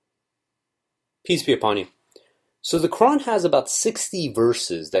Peace be upon you. So the Quran has about 60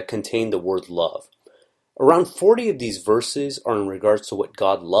 verses that contain the word love. Around 40 of these verses are in regards to what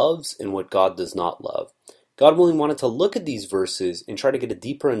God loves and what God does not love. God willing wanted to look at these verses and try to get a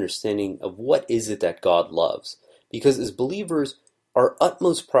deeper understanding of what is it that God loves. Because as believers, our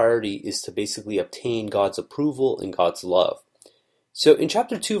utmost priority is to basically obtain God's approval and God's love. So in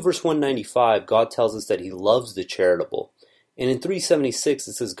chapter 2, verse 195, God tells us that He loves the charitable. And in 376,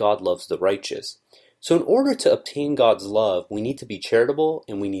 it says God loves the righteous. So in order to obtain God's love, we need to be charitable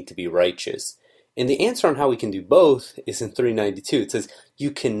and we need to be righteous. And the answer on how we can do both is in 392. It says, you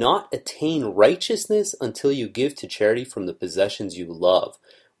cannot attain righteousness until you give to charity from the possessions you love.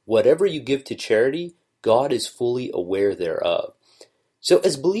 Whatever you give to charity, God is fully aware thereof. So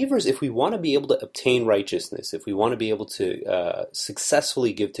as believers, if we want to be able to obtain righteousness, if we want to be able to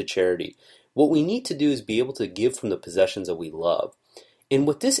successfully give to charity, what we need to do is be able to give from the possessions that we love. And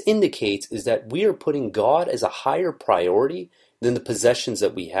what this indicates is that we are putting God as a higher priority than the possessions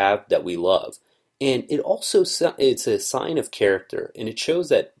that we have that we love. And it's a sign of character, and it shows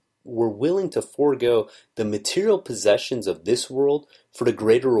that we're willing to forego the material possessions of this world for the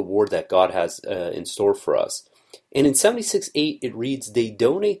greater reward that God has in store for us. And in 76:8 it reads, they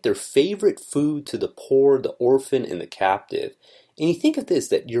donate their favorite food to the poor, the orphan, and the captive. And you think of this,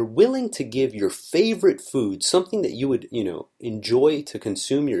 that you're willing to give your favorite food, something that you would, enjoy to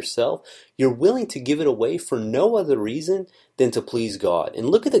consume yourself. You're willing to give it away for no other reason than to please God. And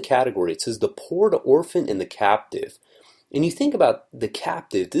look at the category. It says the poor, the orphan, and the captive. And you think about the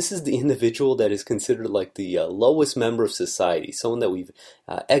captive, this is the individual that is considered like the lowest member of society, someone that we've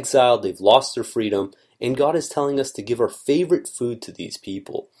exiled, they've lost their freedom, and God is telling us to give our favorite food to these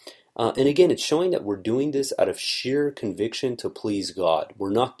people. And again, it's showing that we're doing this out of sheer conviction to please God.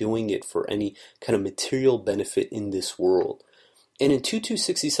 We're not doing it for any kind of material benefit in this world. And in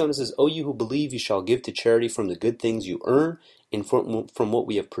 2267 it says, O you who believe, you shall give to charity from the good things you earn, and from what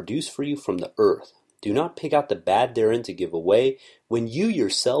we have produced for you from the earth. Do not pick out the bad therein to give away, when you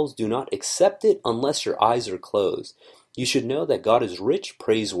yourselves do not accept it unless your eyes are closed. You should know that God is rich,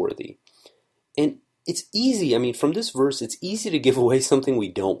 praiseworthy. And it's easy, from this verse, it's easy to give away something we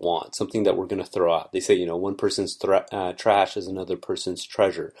don't want, something that we're going to throw out. They say, one person's trash is another person's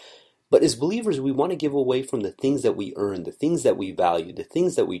treasure. But as believers, we want to give away from the things that we earn, the things that we value, the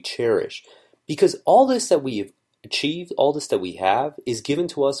things that we cherish. Because all this that we have achieved, all this that we have, is given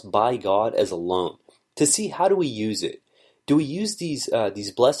to us by God as a loan. To see how do we use it. Do we use these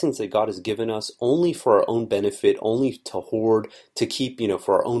blessings that God has given us only for our own benefit, only to hoard, to keep,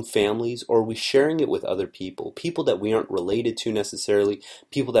 for our own families, or are we sharing it with other people that we aren't related to necessarily,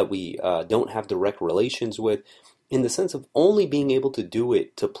 people that we don't have direct relations with, in the sense of only being able to do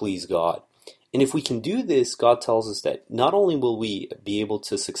it to please God. And if we can do this, God tells us that not only will we be able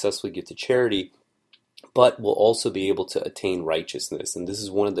to successfully give to charity, but we'll also be able to attain righteousness. And this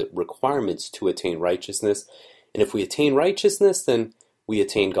is one of the requirements to attain righteousness. And if we attain righteousness, then we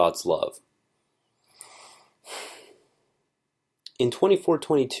attain God's love. In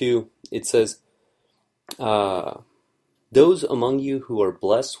 24:22, it says, those among you who are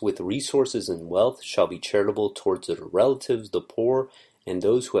blessed with resources and wealth shall be charitable towards their relatives, the poor, and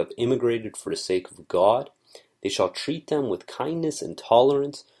those who have immigrated for the sake of God. They shall treat them with kindness and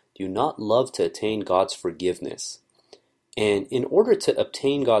tolerance. Do not love to attain God's forgiveness. And in order to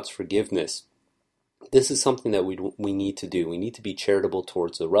obtain God's forgiveness, this is something that we need to do. We need to be charitable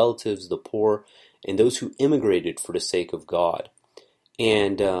towards the relatives, the poor, and those who immigrated for the sake of God.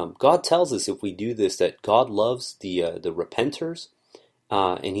 And God tells us if we do this that God loves the repenters,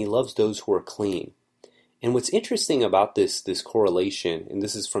 and He loves those who are clean. And what's interesting about this correlation, and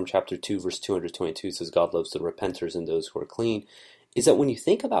this is from chapter 2, verse 222, it says God loves the repenters and those who are clean, is that when you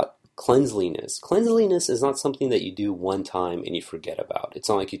think about cleanliness is not something that you do one time and you forget about. It's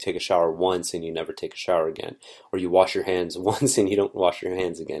not like you take a shower once and you never take a shower again, or you wash your hands once and you don't wash your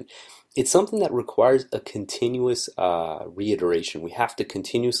hands again. It's something that requires a continuous reiteration. We have to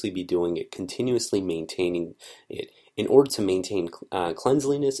continuously be doing it, continuously maintaining it. In order to maintain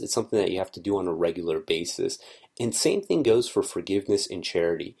cleanliness, it's something that you have to do on a regular basis. And same thing goes for forgiveness and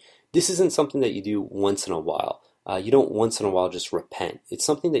charity. This isn't something that you do once in a while. You don't once in a while just repent. It's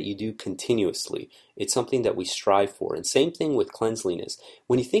something that you do continuously. It's something that we strive for. And same thing with cleanliness.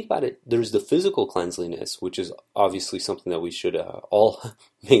 When you think about it, there's the physical cleanliness, which is obviously something that we should all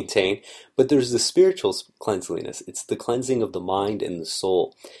maintain. But there's the spiritual cleanliness. It's the cleansing of the mind and the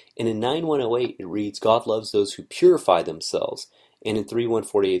soul. And in 9:108 it reads, God loves those who purify themselves. And in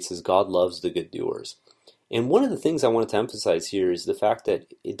 3:148 it says, God loves the good doers. And one of the things I wanted to emphasize here is the fact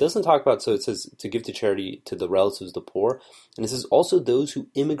that it doesn't talk about, so it says to give to charity to the relatives of the poor, and it says also those who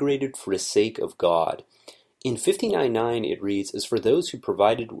immigrated for the sake of God. In 59:9 it reads, as for those who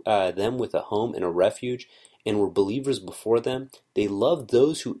provided them with a home and a refuge and were believers before them, they loved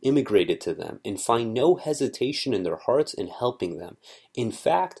those who immigrated to them and find no hesitation in their hearts in helping them. In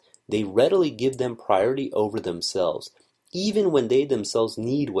fact, they readily give them priority over themselves, even when they themselves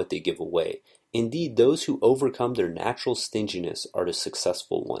need what they give away. Indeed, those who overcome their natural stinginess are the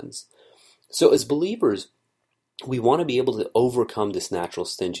successful ones. So as believers, we want to be able to overcome this natural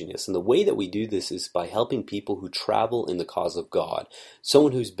stinginess. And the way that we do this is by helping people who travel in the cause of God.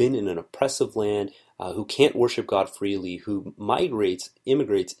 Someone who's been in an oppressive land, who can't worship God freely, who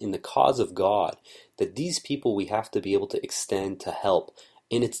immigrates in the cause of God, that these people we have to be able to extend to help.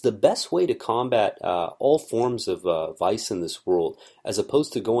 And it's the best way to combat all forms of vice in this world, as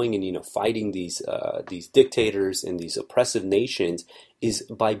opposed to going and fighting these dictators and these oppressive nations, is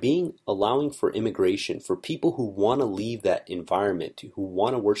by allowing for immigration, for people who want to leave that environment, who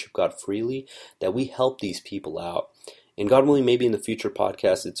want to worship God freely, that we help these people out. And God willing, maybe in the future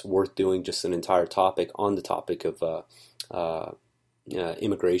podcast, it's worth doing just an entire topic on the topic of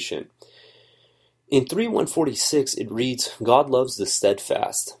immigration. In 3:146 it reads, God loves the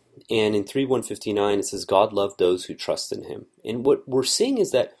steadfast. And in 3:159 it says, God loved those who trust in him. And what we're seeing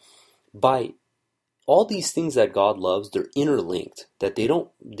is that by all these things that God loves, they're interlinked, that they don't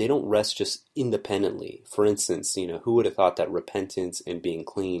rest just independently. For instance, who would have thought that repentance and being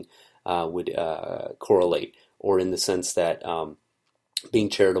clean would correlate, or in the sense that being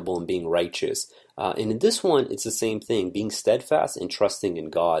charitable and being righteous. And in this one, it's the same thing. Being steadfast and trusting in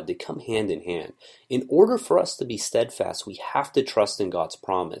God, they come hand in hand. In order for us to be steadfast, we have to trust in God's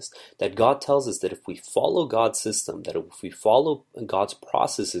promise. That God tells us that if we follow God's system, that if we follow God's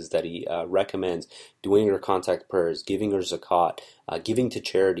processes that he recommends, doing our contact prayers, giving our zakat, giving to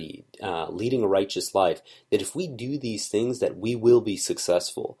charity, leading a righteous life, that if we do these things, that we will be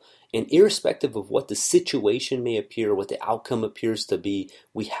successful. And irrespective of what the situation may appear, what the outcome appears to be,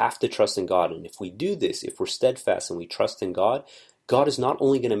 we have to trust in God. And if we do this, if we're steadfast and we trust in God, God is not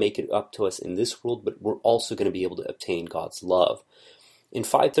only going to make it up to us in this world, but we're also going to be able to obtain God's love. In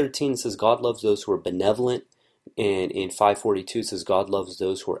 5:13 it says, God loves those who are benevolent. And in 5:42 it says, God loves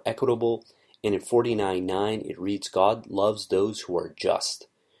those who are equitable. And in 49:9 it reads, God loves those who are just.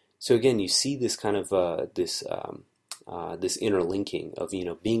 So again, you see this kind of this interlinking of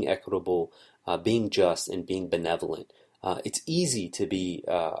being equitable, being just, and being benevolent. It's easy to be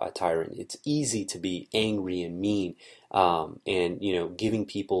a tyrant. It's easy to be angry and mean, and not giving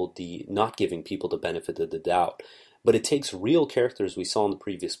people the benefit of the doubt. But it takes real characters, we saw in the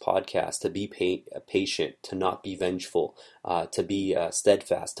previous podcast, to be patient, to not be vengeful, to be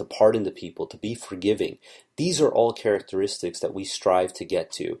steadfast, to pardon the people, to be forgiving. These are all characteristics that we strive to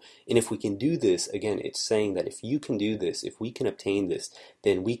get to. And if we can do this, again, it's saying that if you can do this, if we can obtain this,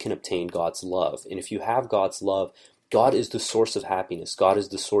 then we can obtain God's love. And if you have God's love, God is the source of happiness. God is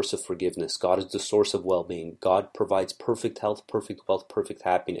the source of forgiveness. God is the source of well-being. God provides perfect health, perfect wealth, perfect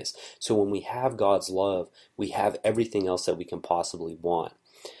happiness. So when we have God's love, we have everything else that we can possibly want.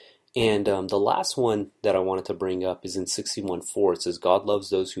 And the last one that I wanted to bring up is in 61:4. It says, God loves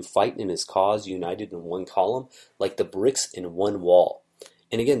those who fight in his cause, united in one column, like the bricks in one wall.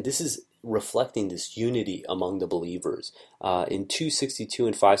 And again, this is reflecting this unity among the believers. In 2:62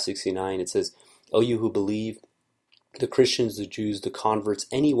 and 5:69, it says, O you who believe, the Christians, the Jews, the converts,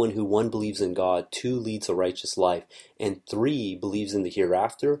 anyone who, 1, believes in God, 2, leads a righteous life, and 3, believes in the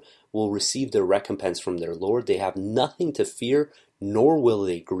hereafter, will receive their recompense from their Lord. They have nothing to fear, nor will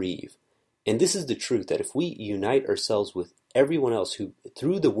they grieve. And this is the truth, that if we unite ourselves with everyone else who,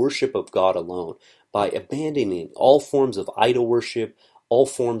 through the worship of God alone, by abandoning all forms of idol worship, all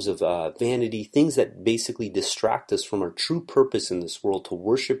forms of vanity, things that basically distract us from our true purpose in this world, to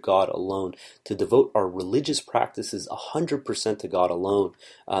worship God alone, to devote our religious practices 100% to God alone,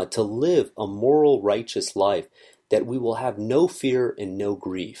 to live a moral, righteous life, that we will have no fear and no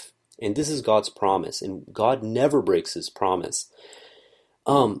grief. And this is God's promise, and God never breaks his promise.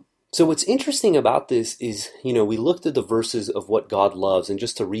 So what's interesting about this is, we looked at the verses of what God loves, and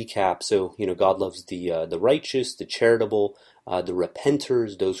just to recap, so, God loves the righteous, the charitable, the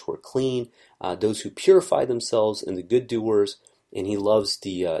repenters, those who are clean, those who purify themselves, and the good doers, and he loves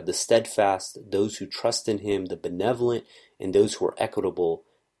the steadfast, those who trust in him, the benevolent, and those who are equitable,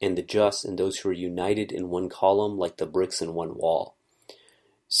 and the just, and those who are united in one column, like the bricks in one wall.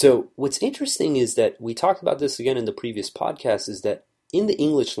 So what's interesting is that we talked about this again in the previous podcast, is that in the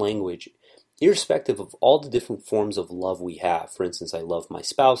English language, irrespective of all the different forms of love we have. For instance, I love my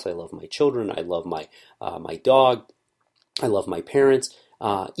spouse, I love my children, I love my dog, I love my parents.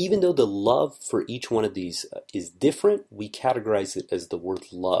 Even though the love for each one of these is different, we categorize it as the word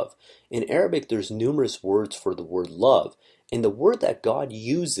love. In Arabic, there's numerous words for the word love. And the word that God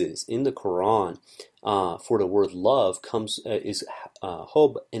uses in the Quran for the word love is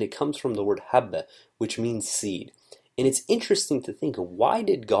hob, and it comes from the word habba, which means seed. And it's interesting to think, why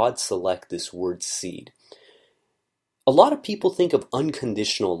did God select this word seed? A lot of people think of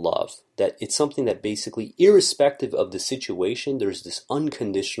unconditional love, that it's something that basically, irrespective of the situation, there's this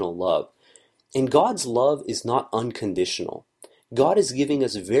unconditional love. And God's love is not unconditional. God is giving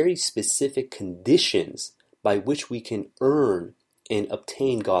us very specific conditions by which we can earn and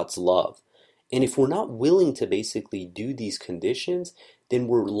obtain God's love. And if we're not willing to basically do these conditions, then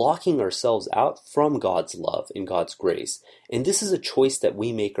we're locking ourselves out from God's love and God's grace. And this is a choice that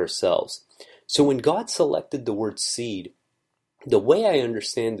we make ourselves. So when God selected the word seed, the way I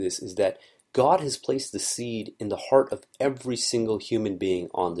understand this is that God has placed the seed in the heart of every single human being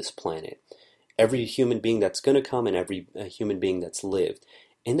on this planet. Every human being that's going to come and every human being that's lived.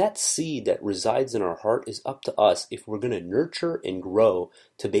 And that seed that resides in our heart is up to us if we're going to nurture and grow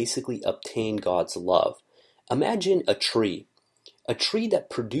to basically obtain God's love. Imagine a tree. A tree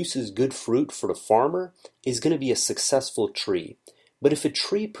that produces good fruit for the farmer is going to be a successful tree. But if a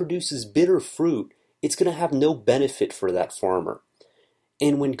tree produces bitter fruit, it's going to have no benefit for that farmer.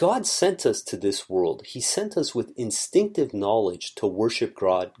 And when God sent us to this world, He sent us with instinctive knowledge to worship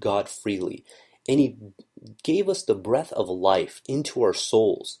God freely. And He gave us the breath of life into our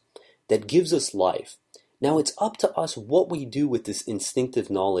souls that gives us life. Now it's up to us what we do with this instinctive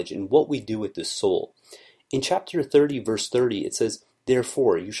knowledge and what we do with this soul. In chapter 30, verse 30, it says,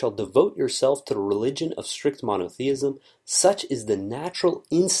 "Therefore you shall devote yourself to the religion of strict monotheism. Such is the natural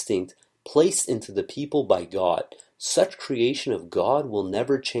instinct placed into the people by God. Such creation of God will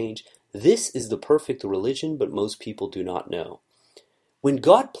never change. This is the perfect religion, but most people do not know." When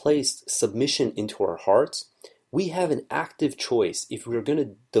God placed submission into our hearts, we have an active choice if we're going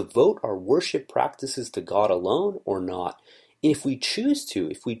to devote our worship practices to God alone or not. And if we choose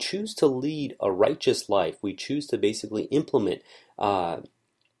to lead a righteous life, we choose to basically implement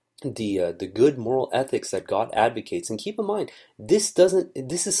the good moral ethics that God advocates. And keep in mind, this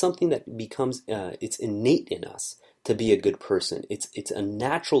is something that becomes it's innate in us to be a good person. It's a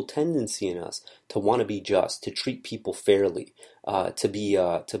natural tendency in us to want to be just, to treat people fairly, to be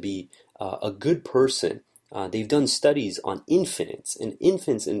a good person. They've done studies on infants, and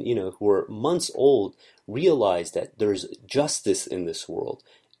who are months old realize that there's justice in this world.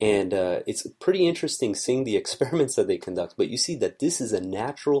 And it's pretty interesting seeing the experiments that they conduct, but you see that this is a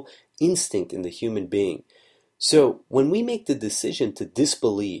natural instinct in the human being. So when we make the decision to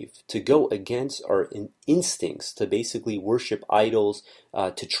disbelieve, to go against our instincts, to basically worship idols,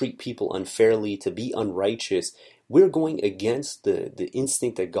 to treat people unfairly, to be unrighteous, we're going against the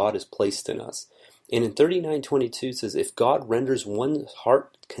instinct that God has placed in us. And in 39:22 it says, "If God renders one's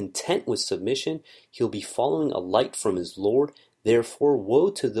heart content with submission, he'll be following a light from his Lord. Therefore, woe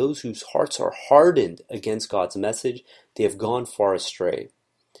to those whose hearts are hardened against God's message. They have gone far astray."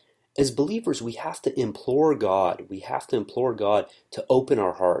 As believers, we have to implore God. We have to implore God to open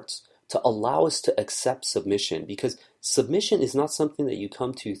our hearts, to allow us to accept submission, because submission is not something that you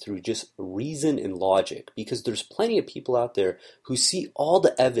come to through just reason and logic, because there's plenty of people out there who see all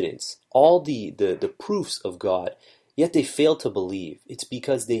the evidence, all the proofs of God, yet they fail to believe. It's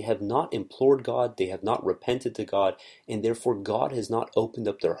because they have not implored God, they have not repented to God, and therefore God has not opened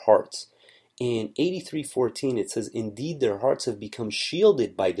up their hearts. In 83:14 it says, "Indeed their hearts have become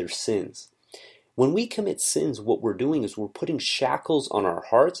shielded by their sins." When we commit sins, what we're doing is we're putting shackles on our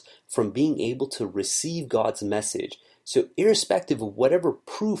hearts from being able to receive God's message. So irrespective of whatever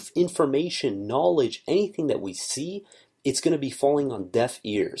proof, information, knowledge, anything that we see, it's going to be falling on deaf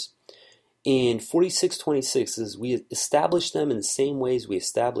ears. In 46:26 says, "We established them in the same ways we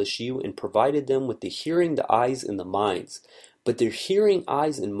established you, and provided them with the hearing, the eyes, and the minds. But their hearing,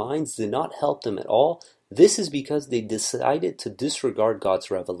 eyes, and minds did not help them at all. This is because they decided to disregard God's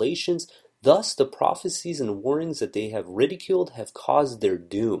revelations. Thus, the prophecies and warnings that they have ridiculed have caused their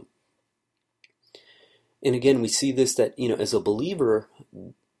doom." And again, we see this that, as a believer,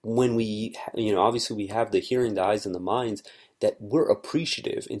 when we, obviously we have the hearing, the eyes, and the minds, that we're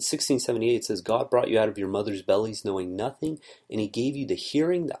appreciative. In 1678 it says, "God brought you out of your mother's bellies knowing nothing, and He gave you the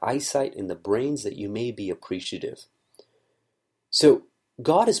hearing, the eyesight, and the brains that you may be appreciative." So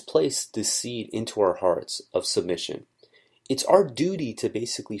God has placed this seed into our hearts of submission. It's our duty to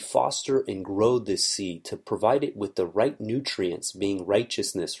basically foster and grow this seed, to provide it with the right nutrients, being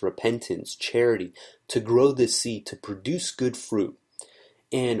righteousness, repentance, charity, to grow this seed, to produce good fruit.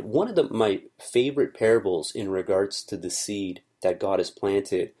 And one of my favorite parables in regards to the seed that God has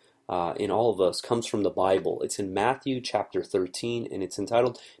planted in all of us comes from the Bible. It's in Matthew chapter 13, and it's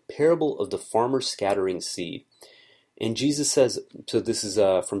entitled Parable of the Farmer Scattering Seed. And Jesus says, so this is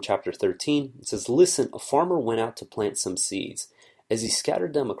from chapter 13, it says, "Listen, a farmer went out to plant some seeds. As he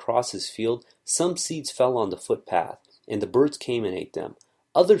scattered them across his field, some seeds fell on the footpath, and the birds came and ate them.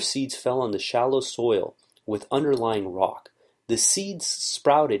 Other seeds fell on the shallow soil with underlying rock. The seeds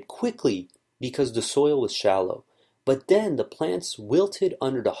sprouted quickly because the soil was shallow. But then the plants wilted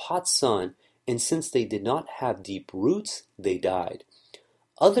under the hot sun, and since they did not have deep roots, they died.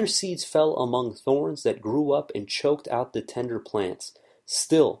 Other seeds fell among thorns that grew up and choked out the tender plants.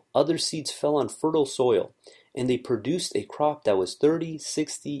 Still, other seeds fell on fertile soil, and they produced a crop that was 30,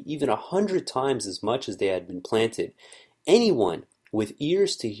 60, even 100 times as much as they had been planted. Anyone with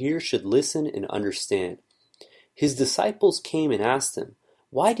ears to hear should listen and understand." His disciples came and asked him,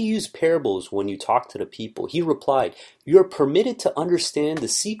 "Why do you use parables when you talk to the people?" He replied, "You are permitted to understand the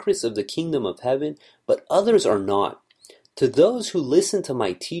secrets of the kingdom of heaven, but others are not. To those who listen to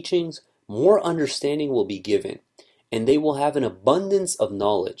my teachings, more understanding will be given, and they will have an abundance of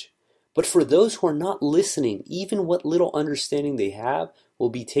knowledge. But for those who are not listening, even what little understanding they have will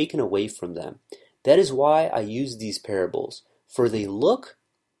be taken away from them. That is why I use these parables. For they look,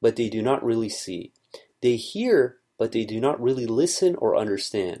 but they do not really see. They hear, but they do not really listen or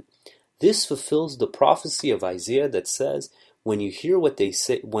understand. This fulfills the prophecy of Isaiah that says, when you hear what they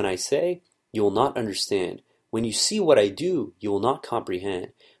say, when I say, you will not understand. When you see what I do, you will not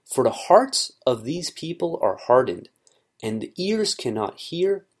comprehend. For the hearts of these people are hardened, and the ears cannot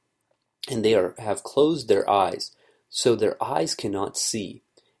hear, and they have closed their eyes, so their eyes cannot see,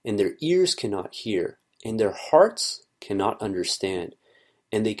 and their ears cannot hear, and their hearts cannot understand,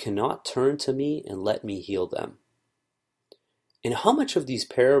 and they cannot turn to me and let me heal them." And how much of these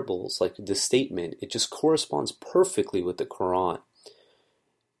parables, like this statement, it just corresponds perfectly with the Quran.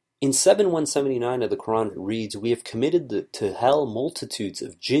 In 7:179 of the Quran it reads, "We have committed to hell multitudes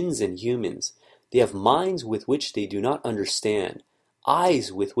of jinns and humans. They have minds with which they do not understand,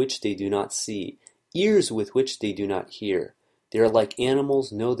 eyes with which they do not see, ears with which they do not hear. They are like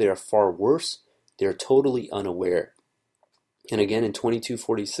animals, no, they are far worse. They are totally unaware." And again in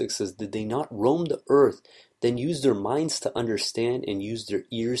 22:46 says, "Did they not roam the earth, then use their minds to understand and use their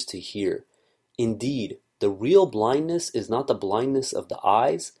ears to hear? Indeed, the real blindness is not the blindness of the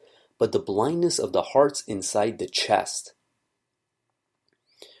eyes, but the blindness of the hearts inside the chest."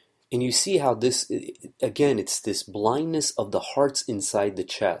 And you see how this, again, it's this blindness of the hearts inside the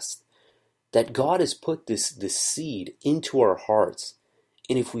chest. That God has put this seed into our hearts.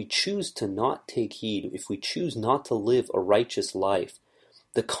 And if we choose to not take heed, if we choose not to live a righteous life,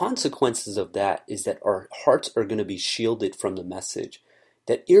 the consequences of that is that our hearts are going to be shielded from the message.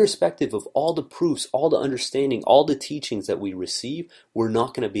 That irrespective of all the proofs, all the understanding, all the teachings that we receive, we're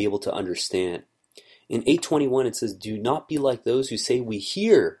not going to be able to understand. In 8:21 it says, "Do not be like those who say we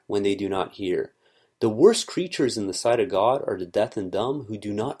hear when they do not hear. The worst creatures in the sight of God are the deaf and dumb who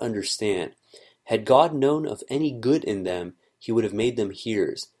do not understand. Had God known of any good in them, he would have made them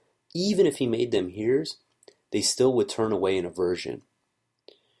hearers. Even if he made them hearers, they still would turn away in aversion."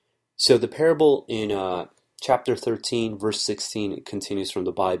 So the parable in chapter 13, verse 16, it continues from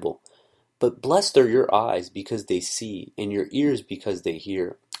the Bible. "But blessed are your eyes because they see, and your ears because they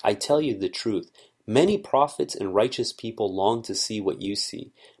hear. I tell you the truth, many prophets and righteous people long to see what you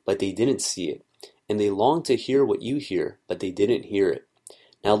see, but they didn't see it. And they long to hear what you hear, but they didn't hear it.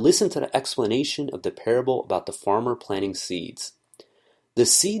 Now listen to the explanation of the parable about the farmer planting seeds. The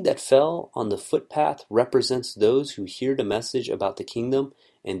seed that fell on the footpath represents those who hear the message about the kingdom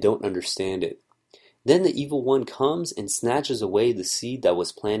and don't understand it. Then the evil one comes and snatches away the seed that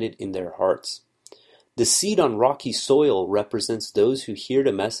was planted in their hearts. The seed on rocky soil represents those who hear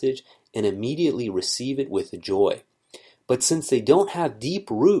the message and immediately receive it with joy. But since they don't have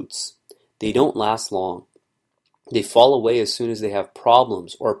deep roots, they don't last long. They fall away as soon as they have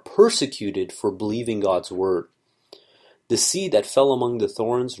problems or are persecuted for believing God's word. The seed that fell among the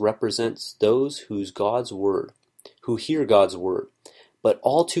thorns represents those who hear God's word. But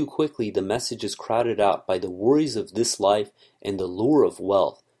all too quickly the message is crowded out by the worries of this life and the lure of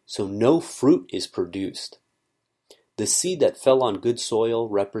wealth, so no fruit is produced. The seed that fell on good soil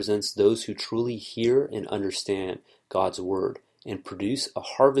represents those who truly hear and understand God's word and produce a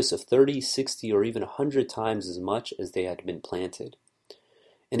harvest of 30, 60, or even 100 times as much as they had been planted.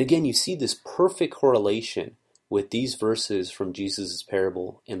 And again, you see this perfect correlation with these verses from Jesus'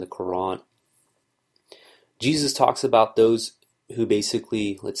 parable in the Quran. Jesus talks about those who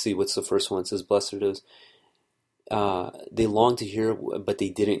basically, let's see, what's the first one? It says, blessed are those. They long to hear, but they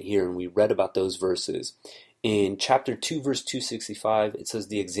didn't hear. And we read about those verses. In chapter 2, verse 265, it says,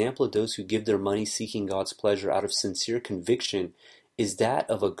 the example of those who give their money seeking God's pleasure out of sincere conviction is that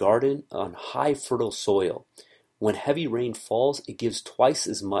of a garden on high fertile soil. When heavy rain falls, it gives twice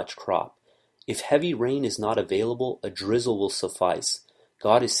as much crop. If heavy rain is not available, a drizzle will suffice.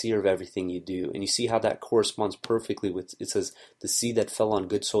 God is seer of everything you do. And you see how that corresponds perfectly with, it says, the seed that fell on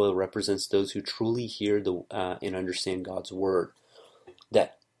good soil represents those who truly hear and understand God's word.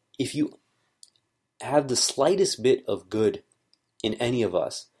 That if you have the slightest bit of good in any of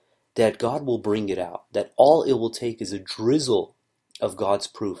us, that God will bring it out. That all it will take is a drizzle of God's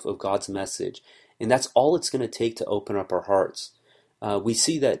proof, of God's message. And that's all it's going to take to open up our hearts. We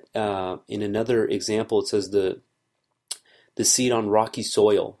see that in another example, it says the seed on rocky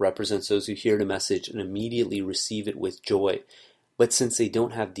soil represents those who hear the message and immediately receive it with joy. But since they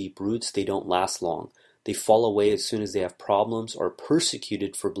don't have deep roots, they don't last long. They fall away as soon as they have problems or are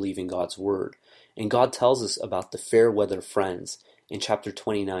persecuted for believing God's word. And God tells us about the fair weather friends in chapter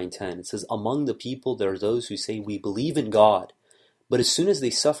 29:10. It says, among the people there are those who say, we believe in God. But as soon as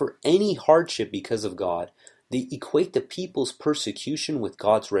they suffer any hardship because of God, they equate the people's persecution with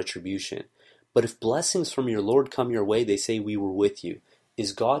God's retribution. But if blessings from your Lord come your way, they say, we were with you.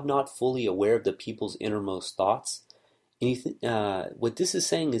 Is God not fully aware of the people's innermost thoughts? And what this is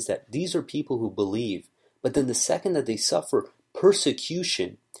saying is that these are people who believe, but then the second that they suffer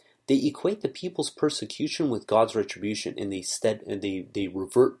persecution, they equate the people's persecution with God's retribution, and they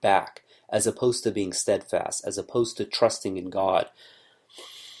revert back, as opposed to being steadfast, as opposed to trusting in God.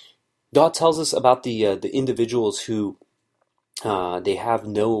 God tells us about the individuals who they have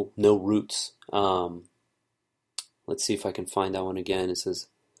no roots. Let's see if I can find that one again. It says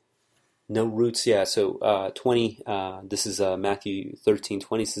no roots. Yeah. So 20. This is Matthew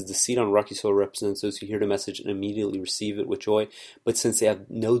 13:20. Says the seed on rocky soil represents those who hear the message and immediately receive it with joy, but since they have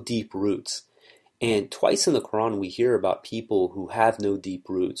no deep roots. And twice in the Quran we hear about people who have no deep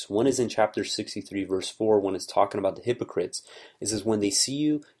roots. One is in chapter 63 verse 4 when it's talking about the hypocrites. It says, when they see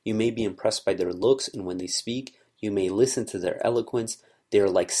you, you may be impressed by their looks, and when they speak, you may listen to their eloquence. They are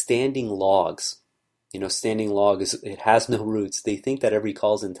like standing logs. Standing log it has no roots. They think that every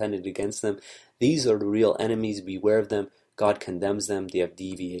call is intended against them. These are the real enemies. Beware of them. God condemns them. They have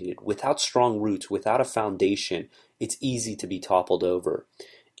deviated. Without strong roots, without a foundation, it's easy to be toppled over.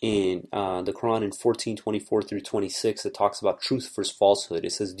 In the Quran in 14:24 through 26, it talks about truth versus falsehood.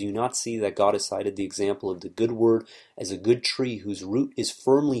 It says, do you not see that God has cited the example of the good word as a good tree whose root is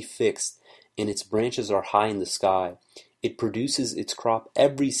firmly fixed and its branches are high in the sky? It produces its crop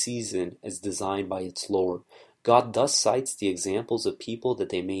every season as designed by its Lord. God thus cites the examples of people that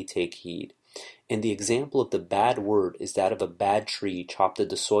they may take heed. And the example of the bad word is that of a bad tree chopped at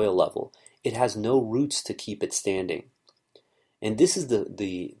the soil level. It has no roots to keep it standing. And this is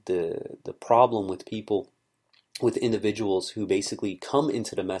the problem with people, with individuals who basically come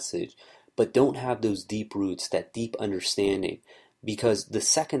into the message but don't have those deep roots, that deep understanding. Because the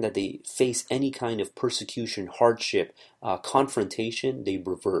second that they face any kind of persecution, hardship, confrontation, they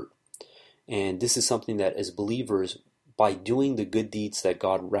revert. And this is something that as believers, by doing the good deeds that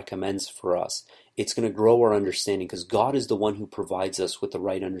God recommends for us, it's going to grow our understanding, because God is the one who provides us with the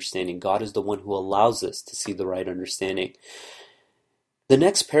right understanding. God is the one who allows us to see the right understanding. The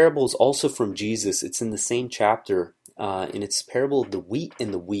next parable is also from Jesus. It's in the same chapter, and it's the parable of the wheat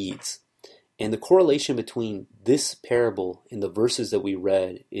and the weeds. And the correlation between this parable and the verses that we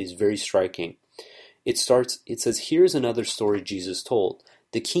read is very striking. It says, here's another story Jesus told.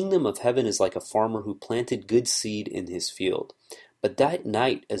 The kingdom of heaven is like a farmer who planted good seed in his field. But that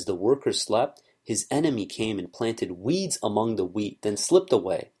night, as the workers slept, his enemy came and planted weeds among the wheat, then slipped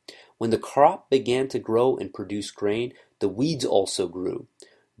away. When the crop began to grow and produce grain, the weeds also grew.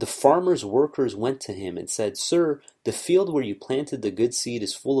 The farmer's workers went to him and said, Sir, the field where you planted the good seed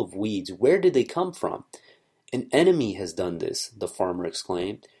is full of weeds. Where did they come from? An enemy has done this, the farmer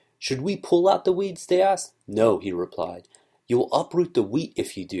exclaimed. Should we pull out the weeds? They asked. No, he replied. You will uproot the wheat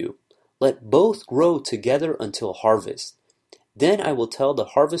if you do. Let both grow together until harvest. Then I will tell the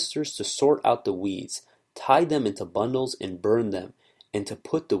harvesters to sort out the weeds, tie them into bundles and burn them, and to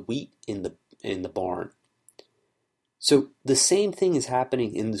put the wheat in the barn. So the same thing is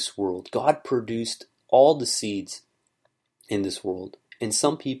happening in this world. God produced all the seeds in this world, and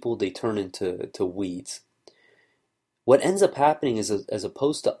some people, they turn into weeds. What ends up happening is, as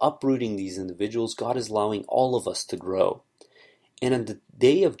opposed to uprooting these individuals, God is allowing all of us to grow. And on the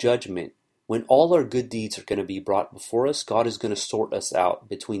day of judgment, When all our good deeds are going to be brought before us, God is going to sort us out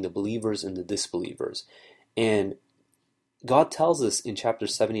between the believers and the disbelievers. And God tells us in chapter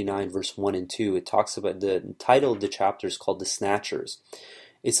 79, verse 1 and 2, it talks about, the title of the chapter is called The Snatchers.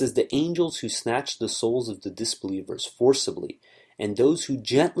 It says, the angels who snatch the souls of the disbelievers forcibly, and those who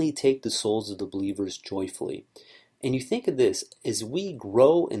gently take the souls of the believers joyfully. And you think of this, as we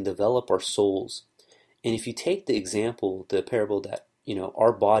grow and develop our souls, and if you take the example, the parable that,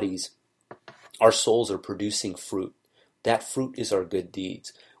 our bodies, our souls are producing fruit. That fruit is our good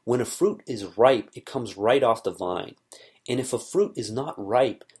deeds. When a fruit is ripe, it comes right off the vine. And if a fruit is not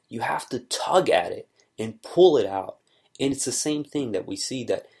ripe, you have to tug at it and pull it out. And it's the same thing that we see,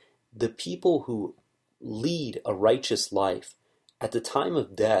 that the people who lead a righteous life, at the time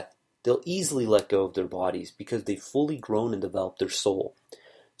of death, they'll easily let go of their bodies because they've fully grown and developed their soul.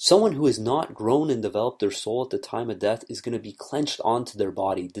 Someone who has not grown and developed their soul at the time of death is going to be clenched onto their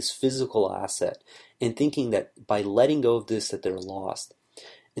body, this physical asset, and thinking that by letting go of this that they're lost.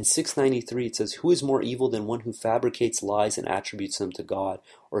 In 693 it says, who is more evil than one who fabricates lies and attributes them to God?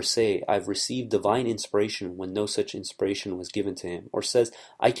 Or say, I've received divine inspiration when no such inspiration was given to him. Or says,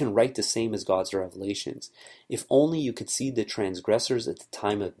 I can write the same as God's revelations. If only you could see the transgressors at the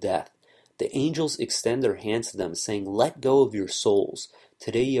time of death. The angels extend their hands to them, saying, let go of your souls.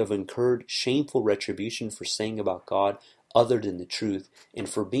 Today you have incurred shameful retribution for saying about God other than the truth, and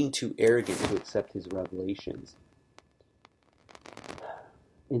for being too arrogant to accept his revelations.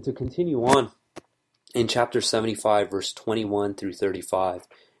 And to continue on, in chapter 75, verse 21 through 35,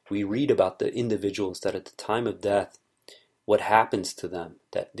 we read about the individuals that at the time of death, what happens to them,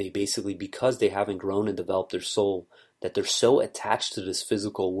 that they basically, because they haven't grown and developed their soul, that they're so attached to this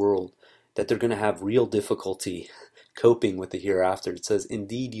physical world, that they're going to have real difficulty coping with the hereafter. It says,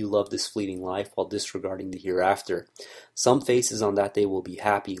 indeed you love this fleeting life while disregarding the hereafter. Some faces on that day will be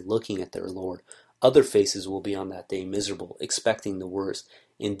happy, looking at their Lord. Other faces will be on that day miserable, expecting the worst.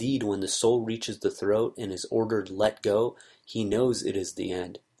 Indeed, when the soul reaches the throat and is ordered let go, he knows it is the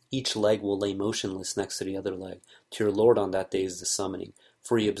end. Each leg will lay motionless next to the other leg. To your Lord on that day is the summoning.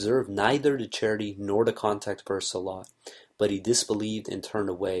 For he observed neither the charity nor the contact per salat, but he disbelieved and turned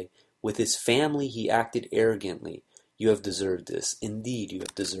away. With his family he acted arrogantly. You have deserved this. Indeed, you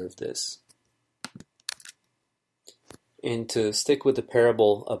have deserved this. And to stick with the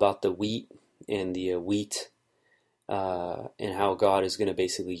parable about the wheat and the wheat, and how God is going to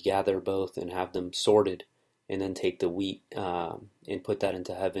basically gather both and have them sorted, and then take the wheat and put that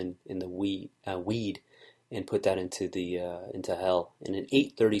into heaven, and the weed and put that into hell. And in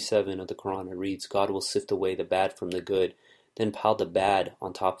 8:37 of the Quran it reads, God will sift away the bad from the good, then pile the bad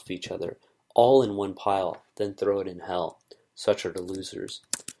on top of each other, all in one pile, then throw it in hell. Such are the losers.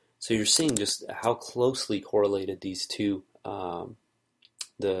 So you're seeing just how closely correlated these two,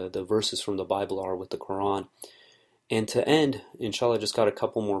 the verses from the Bible are with the Quran. And to end, inshallah, I just got a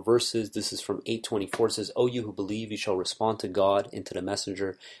couple more verses. This is from 8:24. It says, O you who believe, you shall respond to God and to the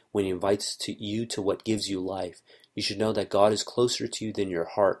messenger when he invites you to what gives you life. You should know that God is closer to you than your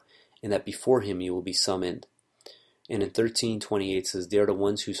heart, and that before him you will be summoned. And in 13:28 it says, they are the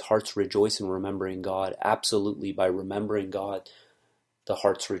ones whose hearts rejoice in remembering God. Absolutely, by remembering God, the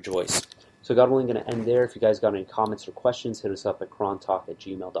hearts rejoice. So God willing, going to end there. If you guys got any comments or questions, hit us up at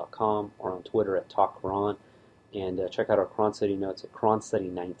QuranTalk@gmail.com or on Twitter at TalkQuran. And check out our Quran study notes at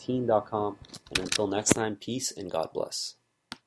QuranStudy19.com. And until next time, peace and God bless.